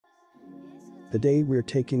Today we're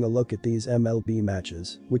taking a look at these MLB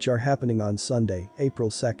matches, which are happening on Sunday, April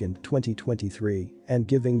 2nd, 2023, and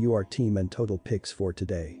giving you our team and total picks for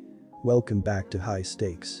today. Welcome back to High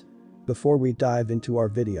Stakes. Before we dive into our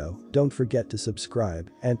video, don't forget to subscribe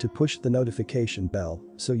and to push the notification bell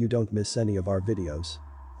so you don't miss any of our videos.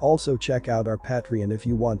 Also check out our Patreon if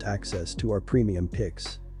you want access to our premium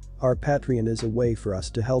picks. Our Patreon is a way for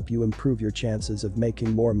us to help you improve your chances of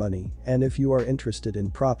making more money, and if you are interested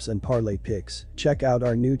in props and parlay picks, check out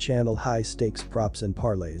our new channel High Stakes Props and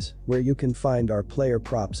Parlays, where you can find our player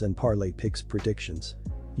props and parlay picks predictions.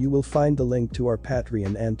 You will find the link to our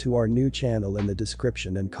Patreon and to our new channel in the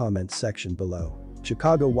description and comments section below.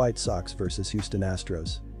 Chicago White Sox vs Houston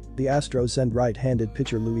Astros. The Astros send right-handed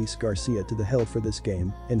pitcher Luis Garcia to the hill for this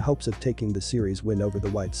game in hopes of taking the series win over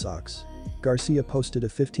the White Sox. Garcia posted a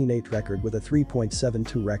 15-8 record with a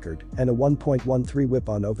 3.72 record and a 1.13 whip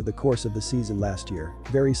on over the course of the season last year,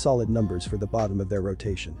 very solid numbers for the bottom of their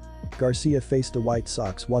rotation. Garcia faced the White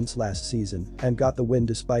Sox once last season and got the win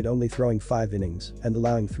despite only throwing 5 innings and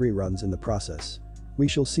allowing 3 runs in the process. We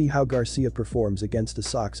shall see how Garcia performs against the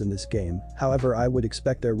Sox in this game, however I would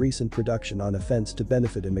expect their recent production on offense to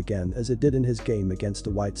benefit him again as it did in his game against the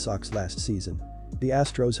White Sox last season. The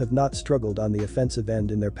Astros have not struggled on the offensive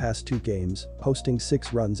end in their past 2 games, posting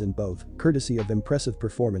 6 runs in both, courtesy of impressive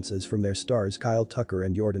performances from their stars Kyle Tucker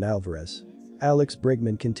and Yordan Alvarez. Alex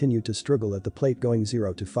Bregman continued to struggle at the plate going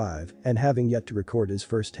 0-5 and having yet to record his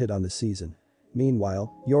first hit on the season.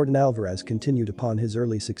 Meanwhile, Yordan Alvarez continued upon his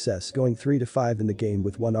early success going 3-5 in the game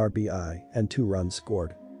with 1 RBI and 2 runs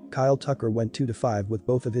scored. Kyle Tucker went 2-5 with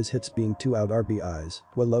both of his hits being 2-out RBIs,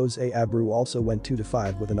 while Loz Abreu also went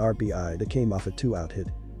 2-5 with an RBI that came off a 2-out hit.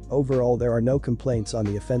 Overall, there are no complaints on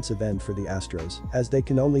the offensive end for the Astros, as they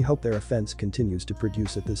can only hope their offense continues to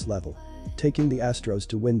produce at this level. Taking the Astros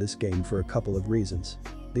to win this game for a couple of reasons.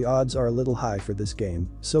 The odds are a little high for this game,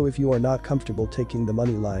 so if you are not comfortable taking the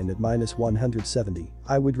money line at -170,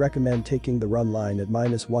 I would recommend taking the run line at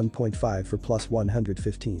 -1.5 for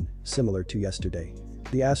 +115, similar to yesterday.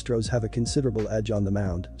 The Astros have a considerable edge on the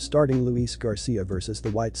mound, starting Luis Garcia versus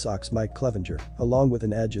the White Sox Mike Clevinger, along with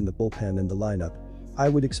an edge in the bullpen and the lineup. I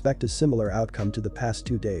would expect a similar outcome to the past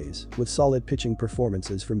 2 days, with solid pitching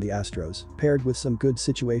performances from the Astros, paired with some good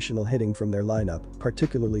situational hitting from their lineup,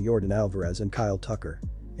 particularly Yordan Alvarez and Kyle Tucker.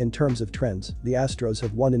 In terms of trends, the Astros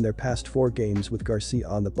have won in their past 4 games with Garcia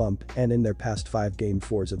on the bump and in their past 5 game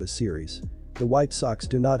 4s of a series. The White Sox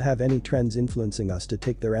do not have any trends influencing us to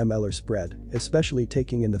take their MLR spread, especially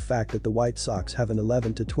taking in the fact that the White Sox have an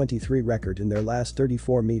 11-23 record in their last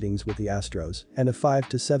 34 meetings with the Astros and a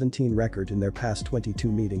 5-17 record in their past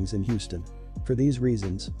 22 meetings in Houston. For these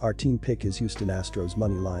reasons, our team pick is Houston Astros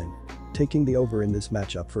money line. Taking the over in this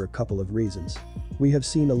matchup for a couple of reasons. We have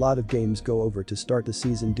seen a lot of games go over to start the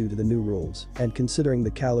season due to the new rules, and considering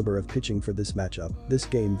the caliber of pitching for this matchup, this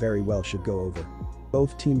game very well should go over.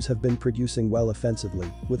 Both teams have been producing well offensively,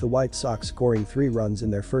 with the White Sox scoring 3 runs in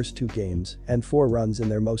their first 2 games and 4 runs in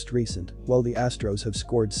their most recent, while the Astros have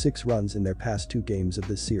scored 6 runs in their past 2 games of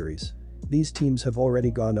this series. These teams have already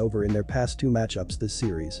gone over in their past 2 matchups this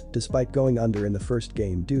series, despite going under in the first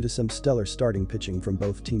game due to some stellar starting pitching from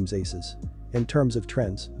both teams' aces. In terms of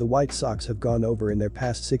trends, the White Sox have gone over in their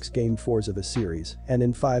past 6 game 4s of a series and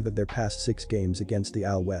in 5 of their past 6 games against the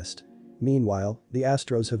AL West. Meanwhile, the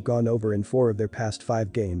Astros have gone over in 4 of their past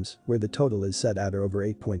 5 games, where the total is set at over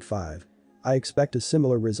 8.5. I expect a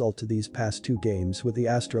similar result to these past 2 games with the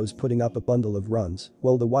Astros putting up a bundle of runs,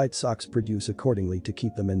 while the White Sox produce accordingly to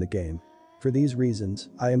keep them in the game. For these reasons,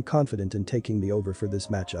 I am confident in taking the over for this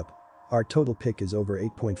matchup. Our total pick is over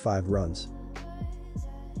 8.5 runs.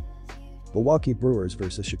 Milwaukee Brewers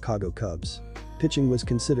vs Chicago Cubs. Pitching was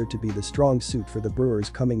considered to be the strong suit for the Brewers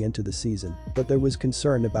coming into the season, but there was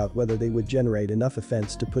concern about whether they would generate enough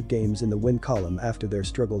offense to put games in the win column after their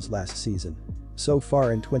struggles last season. So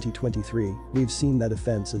far in 2023, we've seen that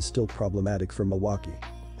offense is still problematic for Milwaukee.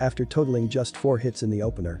 After totaling just 4 hits in the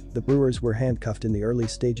opener, the Brewers were handcuffed in the early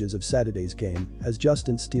stages of Saturday's game as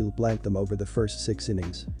Justin Steele blanked them over the first 6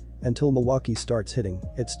 innings. Until Milwaukee starts hitting,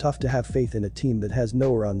 it's tough to have faith in a team that has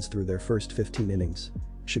no runs through their first 15 innings.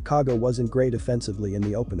 Chicago wasn't great offensively in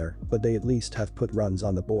the opener, but they at least have put runs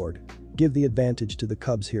on the board. Give the advantage to the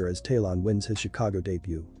Cubs here as Talon wins his Chicago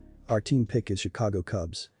debut. Our team pick is Chicago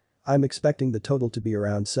Cubs. I'm expecting the total to be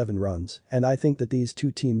around 7 runs, and I think that these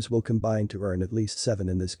 2 teams will combine to earn at least 7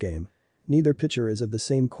 in this game. Neither pitcher is of the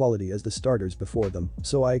same quality as the starters before them,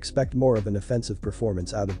 so I expect more of an offensive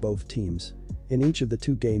performance out of both teams. In each of the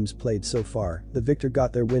 2 games played so far, the victor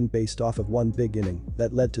got their win based off of 1 big inning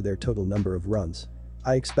that led to their total number of runs.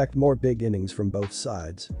 I expect more big innings from both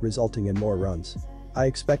sides, resulting in more runs. I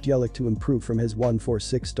expect Yelich to improve from his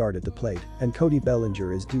 1-for-6 start at the plate, and Cody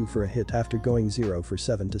Bellinger is due for a hit after going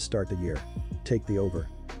 0-for-7 to start the year. Take the over.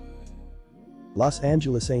 Los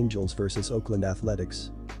Angeles Angels vs Oakland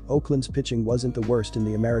Athletics. Oakland's pitching wasn't the worst in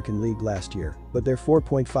the American League last year, but their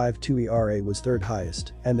 4.52 ERA was third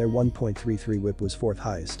highest, and their 1.33 WHIP was fourth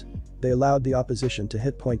highest. They allowed the opposition to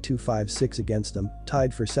hit .256 against them,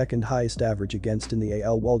 tied for second highest average against in the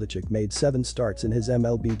AL. Waldachik made 7 starts in his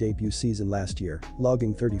MLB debut season last year,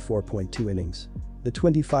 logging 34.2 innings. The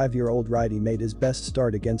 25-year-old righty made his best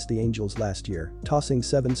start against the Angels last year, tossing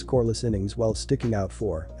 7 scoreless innings while sticking out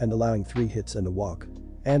 4 and allowing 3 hits and a walk.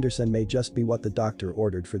 Anderson may just be what the doctor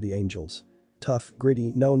ordered for the Angels. Tough,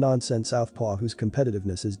 gritty, no-nonsense southpaw whose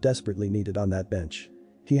competitiveness is desperately needed on that bench.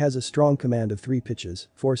 He has a strong command of 3 pitches,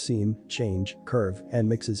 4-seam, change, curve, and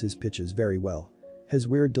mixes his pitches very well. His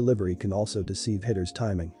weird delivery can also deceive hitters'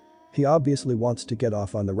 timing. He obviously wants to get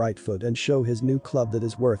off on the right foot and show his new club that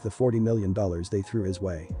is worth the $40 million they threw his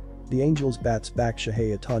way. The Angels bats back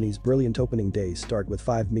Shohei Ohtani's brilliant opening day start with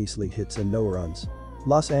 5 measly hits and no runs.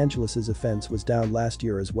 Los Angeles' offense was down last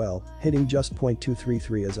year as well, hitting just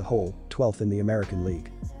 .233 as a whole, 12th in the American League.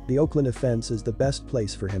 The Oakland offense is the best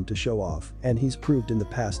place for him to show off, and he's proved in the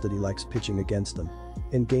past that he likes pitching against them.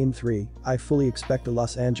 In Game 3, I fully expect the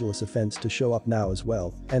Los Angeles offense to show up now as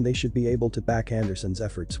well, and they should be able to back Anderson's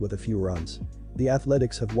efforts with a few runs. The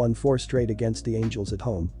Athletics have won 4 straight against the Angels at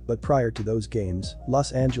home, but prior to those games,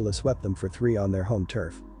 Los Angeles swept them for 3 on their home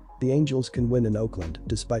turf. The Angels can win in Oakland,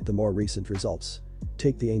 despite the more recent results.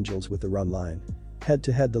 Take the Angels with the run line.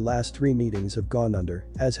 Head-to-head the last 3 meetings have gone under,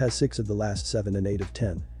 as has 6 of the last 7 and 8 of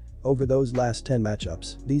 10. Over those last 10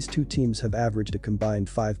 matchups, these two teams have averaged a combined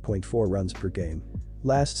 5.4 runs per game.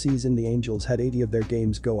 Last season the Angels had 80 of their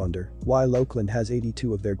games go under, while Oakland has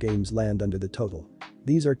 82 of their games land under the total.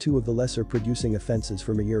 These are 2 of the lesser producing offenses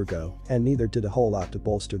from a year ago, and neither did a whole lot to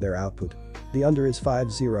bolster their output. The under is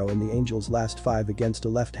 5-0 in the Angels' last 5 against a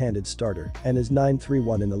left-handed starter and is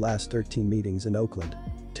 9-3-1 in the last 13 meetings in Oakland.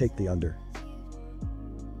 Take the under.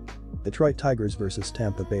 Detroit Tigers vs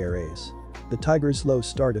Tampa Bay Rays. The Tigers' slow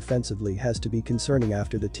start offensively has to be concerning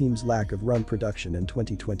after the team's lack of run production in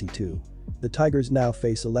 2022. The Tigers now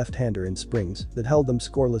face a left-hander in Springs that held them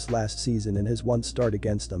scoreless last season in his 1 start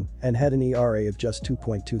against them and had an ERA of just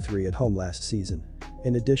 2.23 at home last season.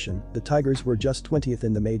 In addition, the Tigers were just 20th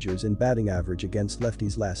in the majors in batting average against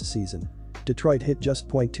lefties last season. Detroit hit just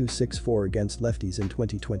 .264 against lefties in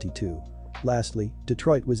 2022. Lastly,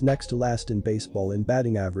 Detroit was next to last in baseball in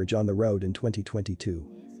batting average on the road in 2022.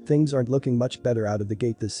 Things aren't looking much better out of the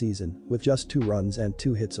gate this season, with just 2 runs and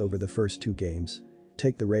 2 hits over the first 2 games.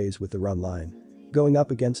 Take the Rays with the run line. Going up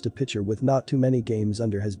against a pitcher with not too many games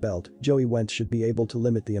under his belt, Joey Wentz should be able to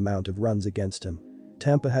limit the amount of runs against him.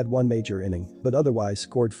 Tampa had 1 major inning, but otherwise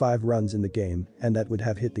scored 5 runs in the game, and that would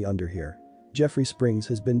have hit the under here. Jeffrey Springs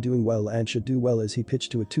has been doing well and should do well as he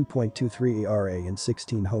pitched to a 2.23 ERA in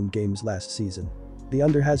 16 home games last season. The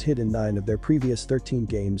under has hit in 9 of their previous 13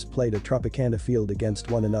 games played at Tropicana Field against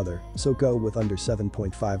one another, so go with under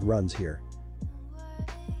 7.5 runs here.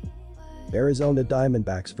 Arizona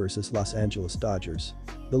Diamondbacks vs Los Angeles Dodgers.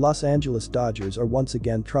 The Los Angeles Dodgers are once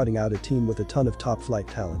again trotting out a team with a ton of top-flight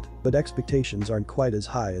talent, but expectations aren't quite as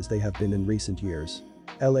high as they have been in recent years.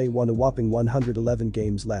 LA won a whopping 111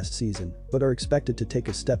 games last season, but are expected to take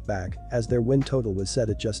a step back as their win total was set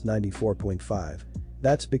at just 94.5.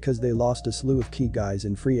 That's because they lost a slew of key guys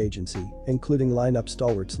in free agency, including lineup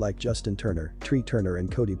stalwarts like Justin Turner, Tree Turner and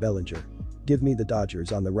Cody Bellinger. Give me the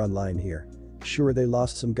Dodgers on the run line here. Sure, they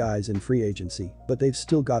lost some guys in free agency, but they've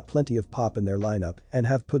still got plenty of pop in their lineup and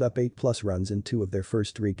have put up 8+ runs in 2 of their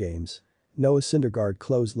first 3 games. Noah Syndergaard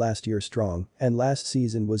closed last year strong, and last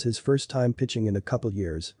season was his first time pitching in a couple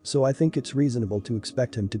years, so I think it's reasonable to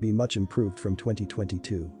expect him to be much improved from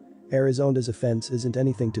 2022. Arizona's offense isn't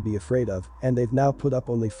anything to be afraid of, and they've now put up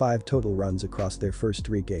only 5 total runs across their first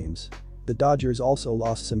 3 games. The Dodgers also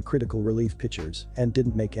lost some critical relief pitchers and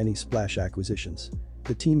didn't make any splash acquisitions.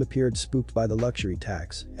 The team appeared spooked by the luxury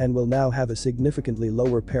tax and will now have a significantly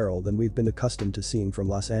lower payroll than we've been accustomed to seeing from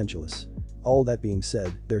Los Angeles. All that being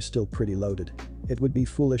said, they're still pretty loaded. It would be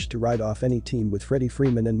foolish to write off any team with Freddie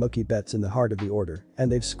Freeman and Mookie Betts in the heart of the order,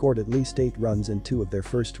 and they've scored at least 8 runs in 2 of their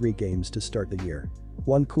first 3 games to start the year.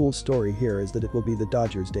 One cool story here is that it will be the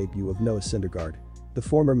Dodgers' debut of Noah Syndergaard. The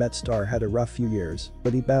former Met star had a rough few years,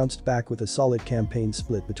 but he bounced back with a solid campaign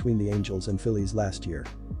split between the Angels and Phillies last year.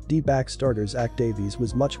 D-back starter Zach Davies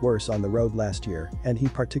was much worse on the road last year, and he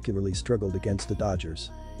particularly struggled against the Dodgers.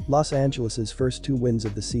 Los Angeles' first 2 wins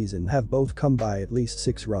of the season have both come by at least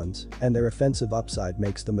 6 runs, and their offensive upside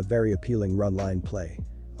makes them a very appealing run line play.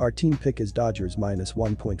 Our team pick is Dodgers minus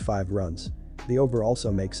 1.5 runs. The over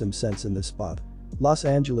also makes some sense in this spot. Los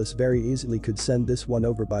Angeles very easily could send this one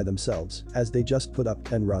over by themselves, as they just put up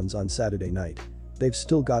 10 runs on Saturday night. They've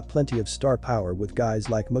still got plenty of star power with guys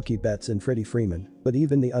like Mookie Betts and Freddie Freeman, but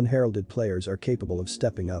even the unheralded players are capable of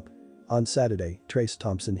stepping up. On Saturday, Trayce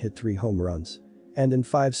Thompson hit 3 home runs. And in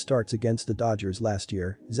 5 starts against the Dodgers last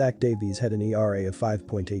year, Zach Davies had an ERA of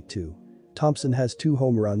 5.82. Thompson has 2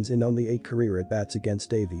 home runs in only 8 career at-bats against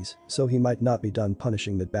Davies, so he might not be done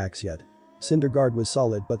punishing the backs yet. Syndergaard was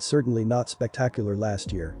solid but certainly not spectacular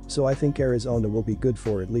last year, so I think Arizona will be good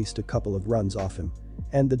for at least a couple of runs off him.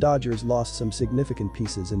 And the Dodgers lost some significant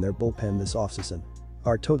pieces in their bullpen this offseason.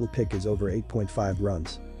 Our total pick is over 8.5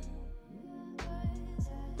 runs.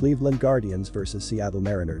 Cleveland Guardians vs Seattle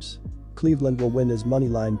Mariners. Cleveland will win as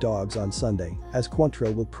moneyline dogs on Sunday, as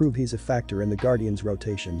Quantrill will prove he's a factor in the Guardians'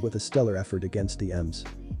 rotation with a stellar effort against the M's.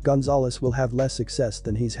 Gonzalez will have less success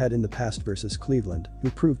than he's had in the past versus Cleveland, who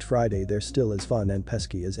proved Friday they're still as fun and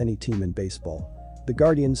pesky as any team in baseball. The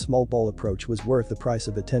Guardians' small ball approach was worth the price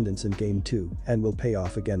of attendance in Game 2 and will pay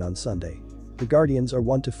off again on Sunday. The Guardians are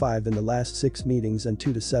 1-5 in the last 6 meetings and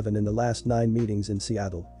 2-7 in the last 9 meetings in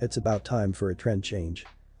Seattle. It's about time for a trend change.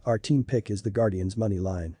 Our team pick is the Guardians' money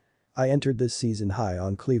line. I entered this season high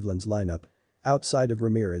on Cleveland's lineup. Outside of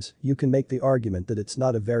Ramirez, you can make the argument that it's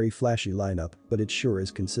not a very flashy lineup, but it sure is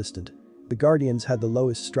consistent. The Guardians had the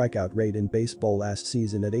lowest strikeout rate in baseball last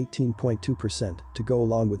season at 18.2% to go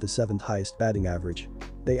along with the 7th highest batting average.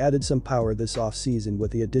 They added some power this offseason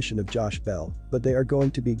with the addition of Josh Bell, but they are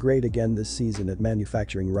going to be great again this season at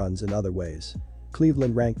manufacturing runs in other ways.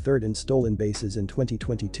 Cleveland ranked 3rd in stolen bases in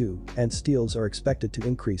 2022, and steals are expected to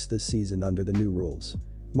increase this season under the new rules.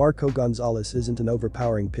 Marco Gonzalez isn't an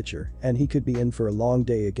overpowering pitcher, and he could be in for a long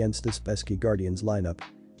day against this pesky Guardians lineup.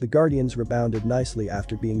 The Guardians rebounded nicely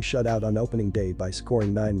after being shut out on opening day by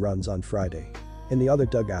scoring 9 runs on Friday. In the other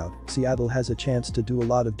dugout, Seattle has a chance to do a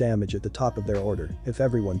lot of damage at the top of their order if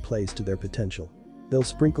everyone plays to their potential. They'll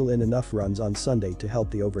sprinkle in enough runs on Sunday to help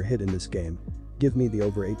the over hit in this game. Give me the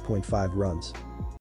over 8.5 runs.